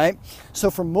 right? So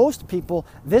for most people,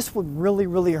 this would really,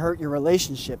 really hurt your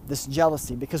relationship, this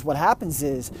jealousy, because what happens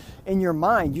is, in your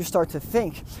mind, you start to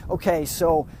think, okay,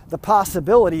 so the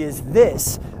possibility is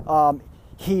this.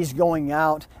 He's going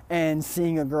out and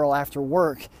seeing a girl after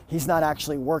work. He's not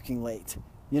actually working late.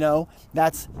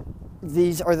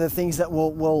 These are the things that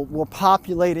will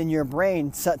populate in your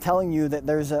brain, telling you that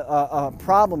there's a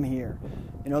problem here.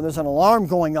 There's an alarm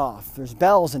going off. There's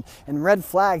bells and red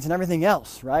flags and everything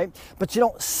else, right? But you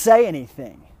don't say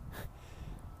anything.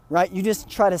 right? You just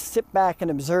try to sit back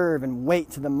and observe and wait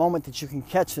to the moment that you can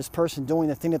catch this person doing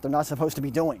the thing that they're not supposed to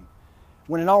be doing.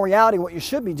 When in all reality, what you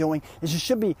should be doing is you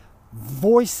should be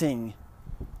voicing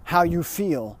how you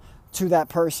feel to that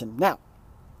person. Now,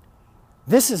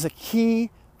 this is a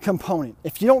key component.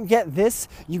 If you don't get this,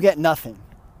 you get nothing.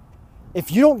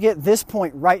 If you don't get this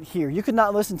point right here, you could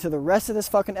not listen to the rest of this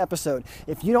fucking episode.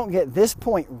 If you don't get this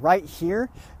point right here,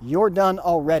 you're done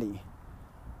already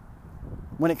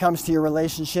when it comes to your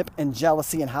relationship and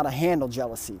jealousy and how to handle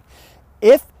jealousy.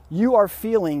 If you are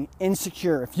feeling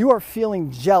insecure, if you are feeling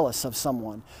jealous of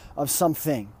someone, of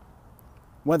something,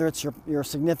 whether it's your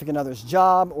significant other's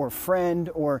job or friend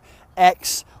or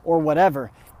ex or whatever,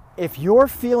 if you're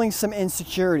feeling some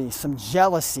insecurity, some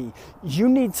jealousy, you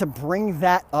need to bring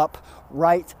that up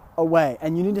right away.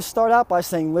 And you need to start out by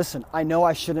saying, listen, I know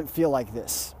I shouldn't feel like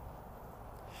this.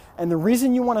 And the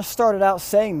reason you want to start it out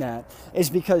saying that is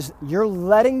because you're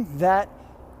letting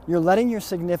your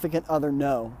significant other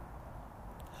know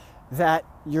that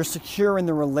you're secure in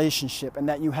the relationship and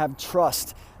that you have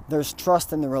trust. There's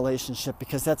trust in the relationship,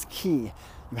 because that's key.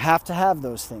 You have to have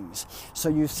those things. So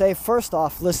you say, first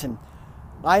off, listen,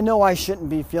 I know I shouldn't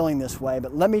be feeling this way,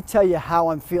 but let me tell you how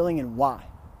I'm feeling and why.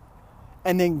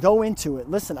 And then go into it.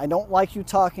 Listen, I don't like you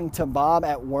talking to Bob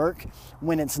at work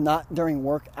when it's not during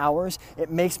work hours. It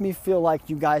makes me feel like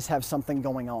you guys have something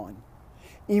going on.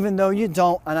 Even though you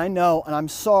don't, and I know, and I'm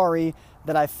sorry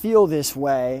that I feel this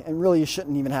way, and really you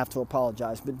shouldn't even have to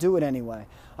apologize, but do it anyway.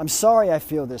 I'm sorry I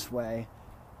feel this way.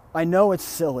 I know it's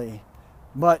silly,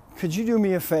 but could you do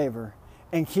me a favor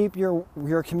and keep your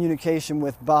communication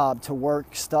with Bob to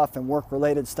work stuff and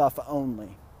work-related stuff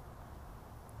only?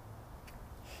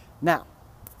 Now,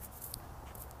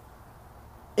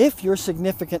 if your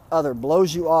significant other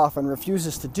blows you off and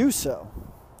refuses to do so,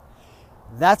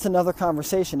 that's another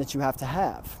conversation that you have to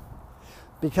have.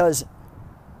 Because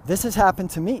this has happened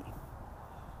to me.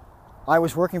 I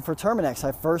was working for Terminex.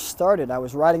 I first started. I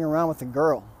was riding around with a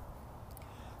girl.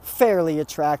 Fairly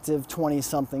attractive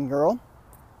 20-something girl.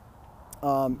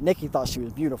 Nikki thought she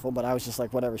was beautiful, but I was just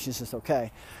like, whatever, she's just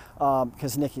okay.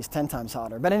 Because Nikki's 10 times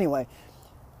hotter. But anyway,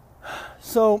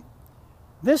 so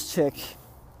this chick,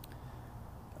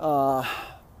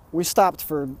 we stopped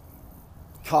for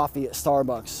coffee at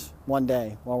Starbucks one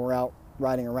day while we're out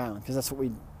riding around, because that's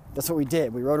what we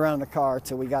did. We rode around in the car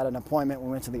till we got an appointment. We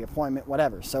went to the appointment,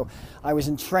 whatever. So I was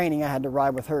in training. I had to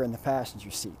ride with her in the passenger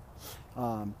seat.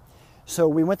 So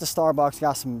we went to Starbucks,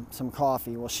 got some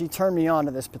coffee. Well, she turned me on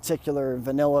to this particular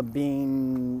vanilla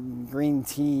bean, green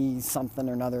tea, something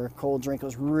or another, cold drink. It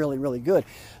was really, really good.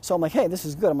 So I'm like, hey, this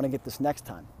is good. I'm going to get this next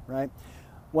time, right?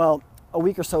 Well, a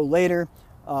week or so later,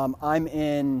 I'm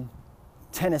in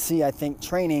Tennessee, I think,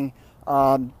 training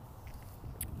for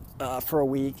a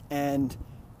week, and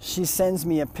she sends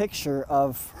me a picture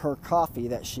of her coffee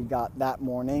that she got that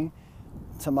morning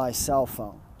to my cell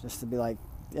phone, just to be like,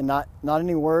 and not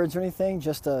any words or anything,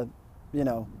 just a,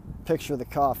 picture of the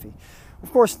coffee.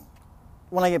 Of course,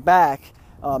 when I get back,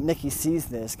 Nikki sees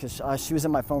this, because she was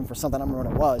in my phone for something, I don't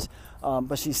remember what it was,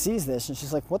 but she sees this, and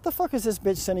she's like, what the fuck is this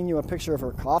bitch sending you a picture of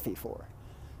her coffee for?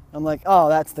 I'm like, oh,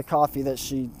 that's the coffee that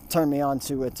she turned me on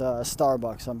to at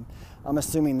Starbucks. I'm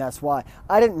assuming that's why.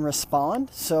 I didn't respond,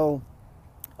 so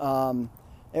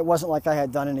it wasn't like I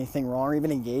had done anything wrong or even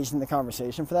engaged in the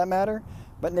conversation for that matter.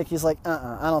 But Nikki's like,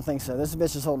 I don't think so. This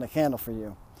bitch is holding a candle for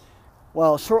you.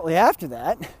 Well, shortly after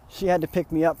that, she had to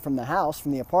pick me up from the house,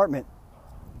 from the apartment,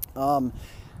 to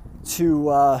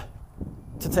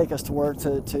take us to work,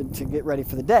 to get ready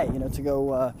for the day, to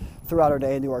go throughout our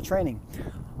day and do our training.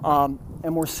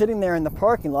 And we're sitting there in the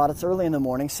parking lot. It's early in the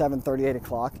morning, 7:30, 8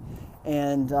 o'clock.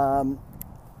 And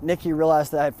Nikki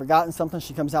realized that I had forgotten something.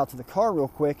 She comes out to the car real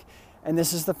quick. And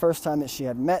this is the first time that she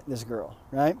had met this girl,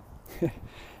 right?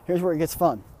 Here's where it gets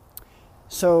fun.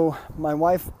 So my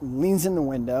wife leans in the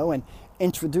window and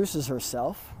introduces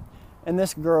herself. And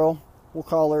this girl, we'll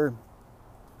call her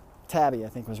Tabby, I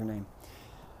think was her name.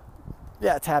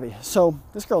 Yeah, Tabby. So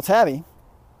this girl, Tabby,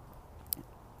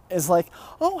 is like,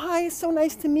 oh, hi, it's so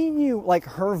nice to meet you. Like,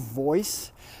 her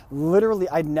voice, literally,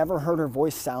 I'd never heard her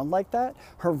voice sound like that.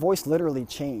 Her voice literally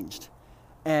changed.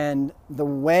 And the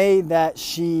way that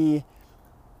she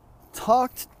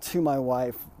talked to my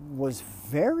wife was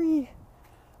very,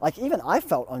 like, even I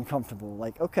felt uncomfortable.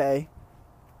 Like, okay,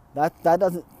 that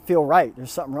doesn't feel right.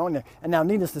 There's something wrong there. And now,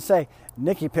 needless to say,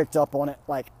 Nikki picked up on it,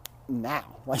 like,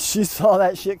 now. Like, she saw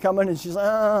that shit coming, and she's like,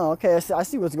 oh, okay, I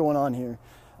see what's going on here.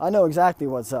 I know exactly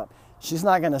what's up. She's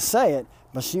not going to say it,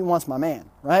 but she wants my man,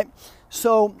 right?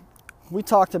 So we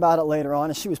talked about it later on,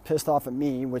 and she was pissed off at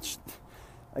me, which,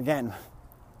 again,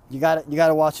 You got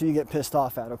to watch who you get pissed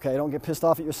off at, okay? Don't get pissed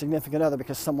off at your significant other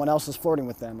because someone else is flirting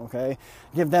with them, okay?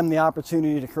 Give them the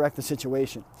opportunity to correct the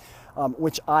situation,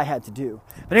 which I had to do.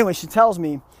 But anyway, she tells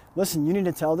me, listen, you need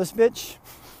to tell this bitch.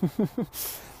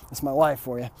 That's my wife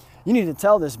for you. You need to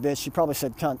tell this bitch. She probably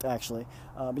said cunt, actually.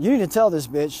 But you need to tell this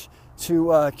bitch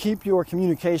to keep your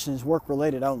communications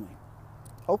work-related only.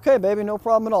 Okay, baby, no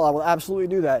problem at all. I will absolutely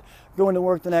do that. Going to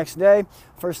work the next day,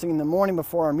 first thing in the morning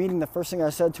before our meeting, the first thing I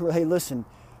said to her, hey, listen,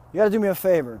 you got to do me a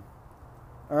favor,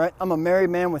 all right? I'm a married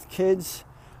man with kids.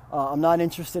 I'm not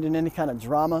interested in any kind of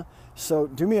drama. So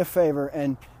do me a favor,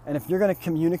 and if you're going to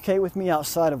communicate with me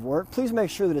outside of work, please make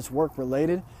sure that it's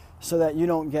work-related so that you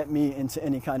don't get me into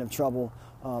any kind of trouble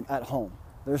at home.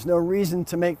 There's no reason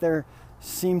to make there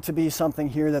seem to be something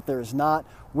here that there is not.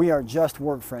 We are just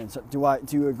work friends. Do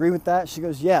you agree with that? She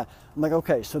goes, yeah. I'm like,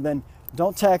 okay, so then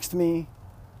don't text me.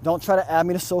 Don't try to add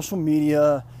me to social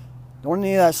media. Don't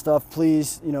any of that stuff,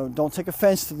 please. Don't take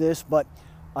offense to this, but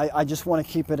I just want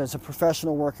to keep it as a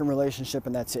professional working relationship,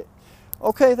 and that's it.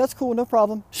 Okay, that's cool, no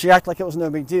problem. She acted like it was no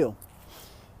big deal.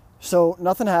 So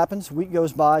nothing happens. Week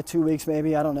goes by, 2 weeks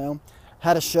maybe, I don't know.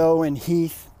 Had a show in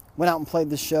Heath. Went out and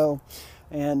played the show.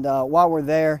 And while we're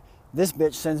there, this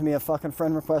bitch sends me a fucking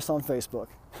friend request on Facebook.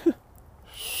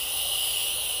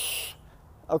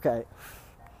 Okay,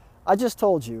 I just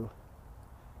told you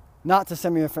not to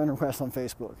send me a friend request on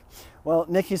Facebook. Well,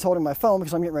 Nikki's holding my phone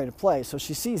because I'm getting ready to play. So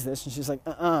she sees this and she's like,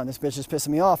 this bitch is pissing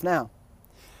me off now.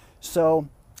 So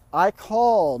I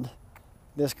called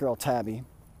this girl, Tabby,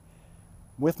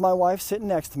 with my wife sitting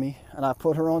next to me, and I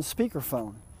put her on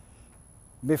speakerphone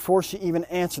before she even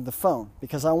answered the phone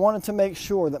because I wanted to make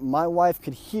sure that my wife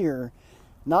could hear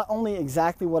not only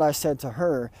exactly what I said to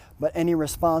her, but any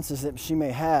responses that she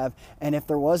may have. And if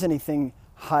there was anything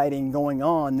hiding going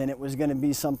on, then it was going to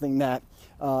be something that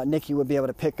Nikki would be able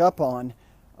to pick up on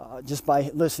just by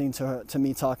listening to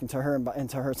me talking to her and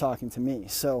to her talking to me.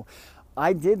 So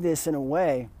I did this in a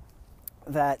way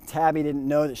that Tabby didn't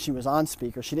know that she was on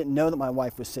speaker. She didn't know that my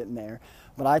wife was sitting there.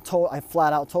 But I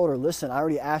flat out told her, listen, I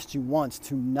already asked you once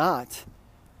to not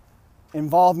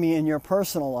involve me in your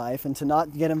personal life and to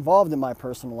not get involved in my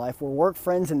personal life. We're work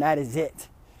friends and that is it.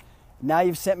 Now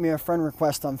you've sent me a friend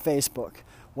request on Facebook.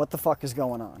 What the fuck is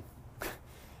going on?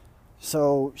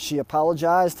 So she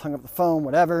apologized, hung up the phone,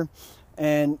 whatever,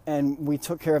 and we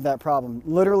took care of that problem.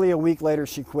 Literally a week later,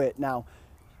 she quit. Now,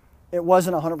 it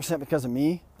wasn't 100% because of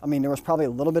me. I mean, there was probably a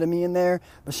little bit of me in there,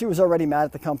 but she was already mad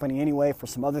at the company anyway for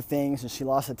some other things, and she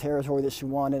lost the territory that she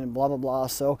wanted and blah, blah, blah.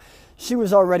 So she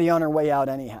was already on her way out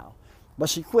anyhow. But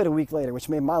she quit a week later, which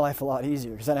made my life a lot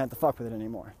easier because I didn't have to fuck with it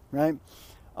anymore, right?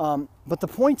 But the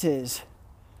point is,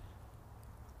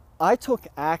 I took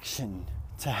action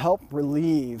to help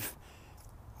relieve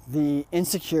the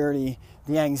insecurity,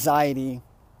 the anxiety,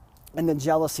 and the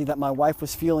jealousy that my wife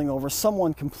was feeling over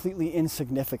someone completely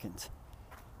insignificant.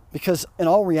 Because in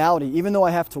all reality, even though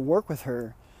I have to work with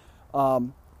her,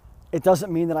 it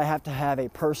doesn't mean that I have to have a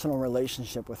personal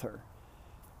relationship with her.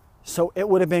 So it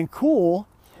would have been cool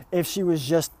if she was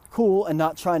just cool and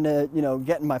not trying to,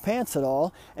 get in my pants at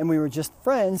all, and we were just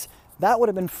friends. That would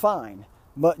have been fine.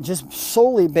 But just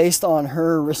solely based on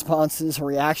her responses, her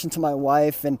reaction to my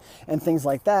wife and things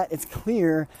like that, it's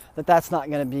clear that that's not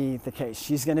going to be the case.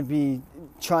 She's going to be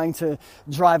trying to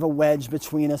drive a wedge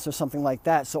between us or something like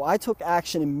that. So I took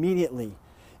action immediately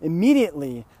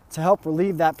to help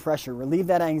relieve that pressure, relieve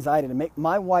that anxiety, to make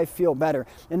my wife feel better.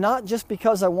 And not just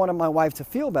because I wanted my wife to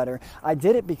feel better. I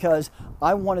did it because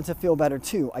I wanted to feel better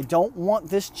too. I don't want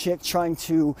this chick trying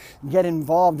to get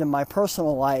involved in my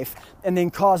personal life and then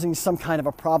causing some kind of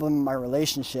a problem in my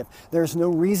relationship. There's no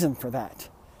reason for that.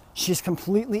 She's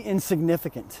completely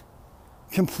insignificant.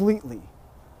 Completely.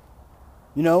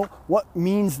 What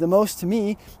means the most to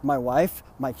me, my wife,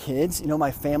 my kids,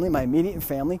 my family, my immediate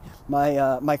family,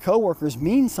 my coworkers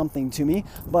mean something to me,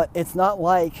 but it's not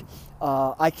like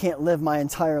I can't live my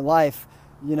entire life,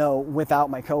 without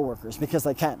my coworkers, because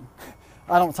I can.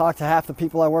 I don't talk to half the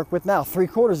people I work with now.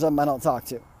 3/4 of them I don't talk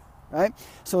to, right?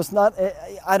 So it's not,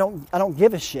 I don't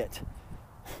give a shit.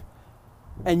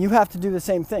 And you have to do the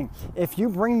same thing. If you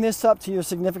bring this up to your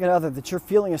significant other that you're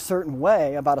feeling a certain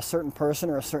way about a certain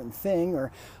person or a certain thing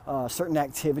or a certain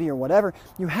activity or whatever,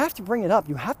 you have to bring it up.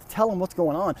 You have to tell them what's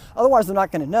going on. Otherwise, they're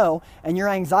not going to know, and your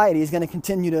anxiety is going to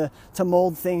continue to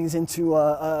mold things into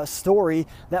a story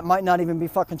that might not even be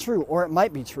fucking true, or it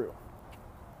might be true.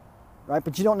 Right?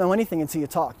 But you don't know anything until you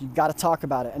talk. You've got to talk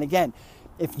about it. And again,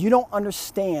 if you don't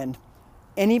understand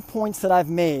any points that I've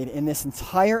made in this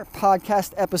entire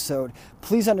podcast episode,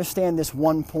 please understand this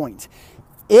one point.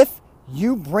 If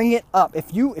you bring it up,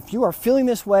 if you are feeling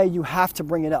this way, you have to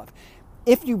bring it up.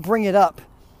 If you bring it up,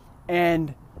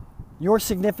 and your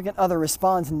significant other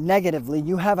responds negatively,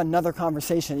 you have another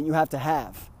conversation that you have to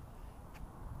have.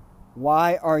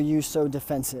 Why are you so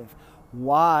defensive?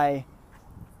 Why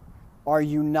are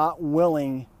you not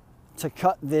willing to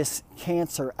cut this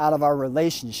cancer out of our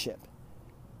relationship?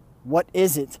 What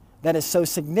is it that is so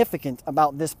significant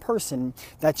about this person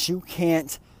that you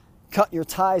can't cut your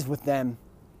ties with them,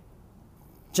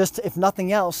 just if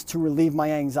nothing else, to relieve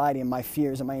my anxiety and my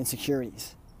fears and my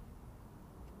insecurities?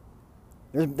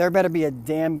 There better be a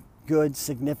damn good,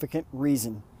 significant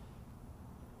reason.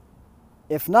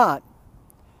 If not,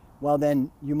 well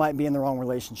then you might be in the wrong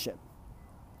relationship.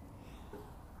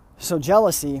 So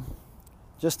jealousy,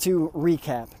 just to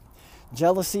recap,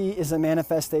 jealousy is a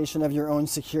manifestation of your own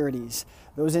insecurities.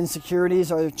 Those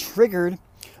insecurities are triggered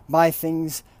by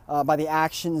things, by the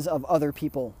actions of other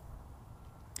people.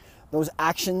 Those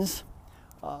actions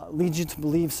lead you to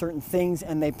believe certain things,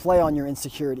 and they play on your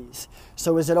insecurities.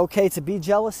 So is it okay to be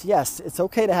jealous? Yes, it's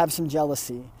okay to have some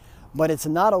jealousy, but it's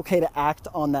not okay to act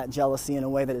on that jealousy in a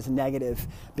way that is negative,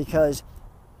 because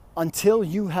until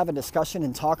you have a discussion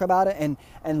and talk about it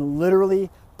and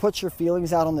literally put your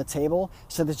feelings out on the table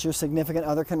so that your significant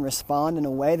other can respond in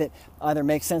a way that either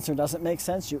makes sense or doesn't make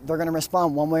sense, they're going to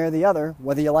respond one way or the other.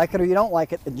 Whether you like it or you don't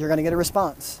like it, you're going to get a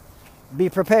response. Be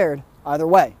prepared either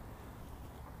way.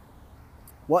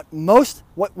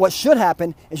 What should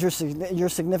happen is your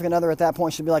significant other at that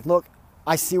point should be like, look,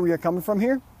 I see where you're coming from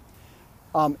here.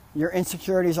 Your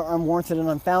insecurities are unwarranted and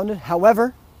unfounded.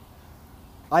 However,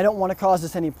 I don't want to cause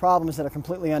us any problems that are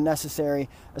completely unnecessary,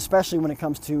 especially when it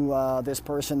comes to this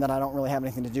person that I don't really have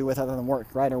anything to do with other than work,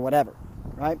 right, or whatever,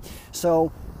 right?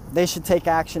 So they should take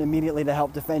action immediately to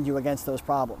help defend you against those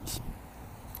problems.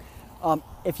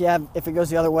 If it goes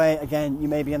the other way, again, you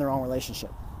may be in the wrong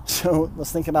relationship. So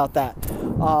let's think about that.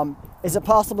 Is it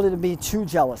possible to be too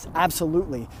jealous?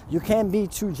 Absolutely. You can be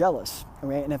too jealous.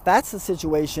 Okay? And if that's the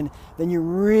situation, then you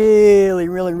really,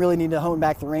 really, really need to hone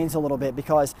back the reins a little bit,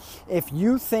 because if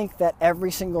you think that every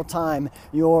single time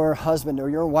your husband or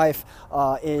your wife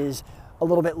is a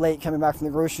little bit late coming back from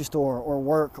the grocery store or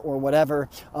work or whatever,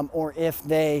 or if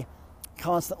they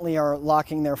constantly are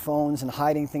locking their phones and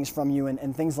hiding things from you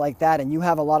and things like that, and you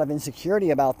have a lot of insecurity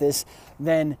about this,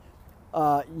 then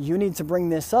you need to bring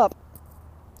this up.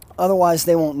 Otherwise,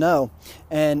 they won't know.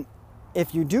 And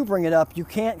if you do bring it up, you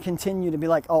can't continue to be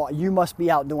like, oh, you must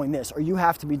be out doing this, or you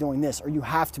have to be doing this, or you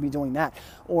have to be doing that,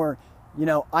 or,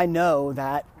 I know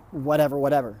that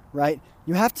whatever, right?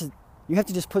 You have to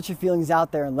just put your feelings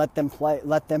out there and let them play,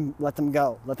 let them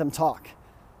go, let them talk,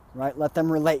 right? Let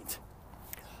them relate.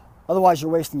 Otherwise,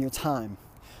 you're wasting your time.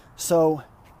 So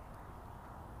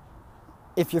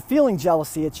if you're feeling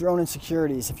jealousy, it's your own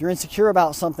insecurities. If you're insecure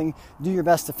about something, do your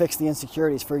best to fix the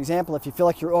insecurities. For example, if you feel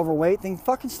like you're overweight, then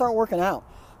fucking start working out.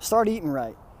 Start eating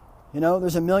right.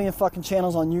 There's a million fucking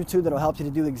channels on YouTube that'll help you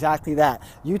to do exactly that.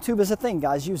 YouTube is a thing,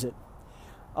 guys. Use it.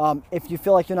 If you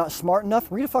feel like you're not smart enough,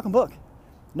 read a fucking book.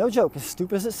 No joke. As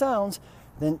stupid as it sounds,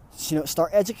 then start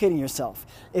educating yourself.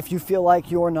 If you feel like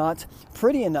you're not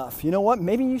pretty enough, you know what?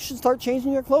 Maybe you should start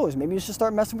changing your clothes. Maybe you should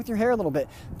start messing with your hair a little bit.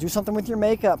 Do something with your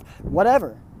makeup.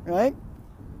 Whatever, right?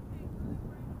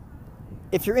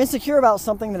 If you're insecure about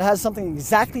something that has something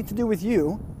exactly to do with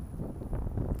you,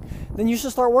 then you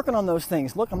should start working on those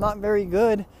things. Look, I'm not very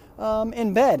good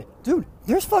in bed. Dude,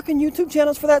 there's fucking YouTube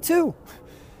channels for that too.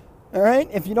 All right?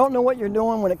 If you don't know what you're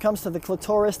doing when it comes to the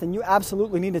clitoris, then you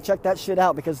absolutely need to check that shit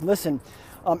out, because listen,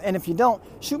 and if you don't,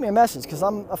 shoot me a message, because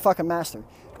I'm a fucking master.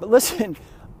 But listen,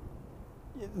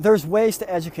 there's ways to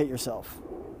educate yourself.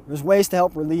 There's ways to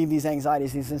help relieve these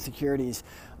anxieties, these insecurities,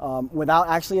 without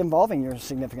actually involving your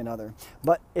significant other.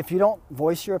 But if you don't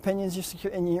voice your opinions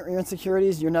and your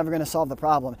insecurities, you're never going to solve the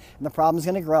problem. And the problem's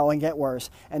going to grow and get worse.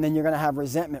 And then you're going to have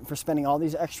resentment for spending all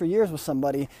these extra years with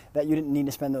somebody that you didn't need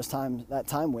to spend that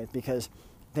time with, because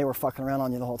they were fucking around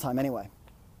on you the whole time anyway.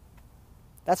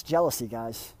 That's jealousy,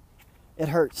 guys. It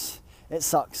hurts. It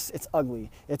sucks. It's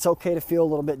ugly. It's okay to feel a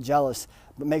little bit jealous,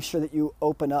 but make sure that you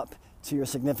open up to your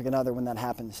significant other when that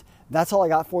happens. That's all I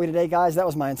got for you today, guys. That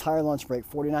was my entire lunch break,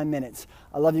 49 minutes.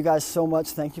 I love you guys so much.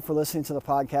 Thank you for listening to the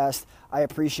podcast. I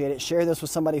appreciate it. Share this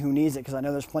with somebody who needs it, because I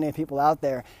know there's plenty of people out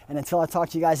there. And until I talk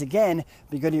to you guys again,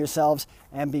 be good to yourselves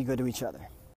and be good to each other.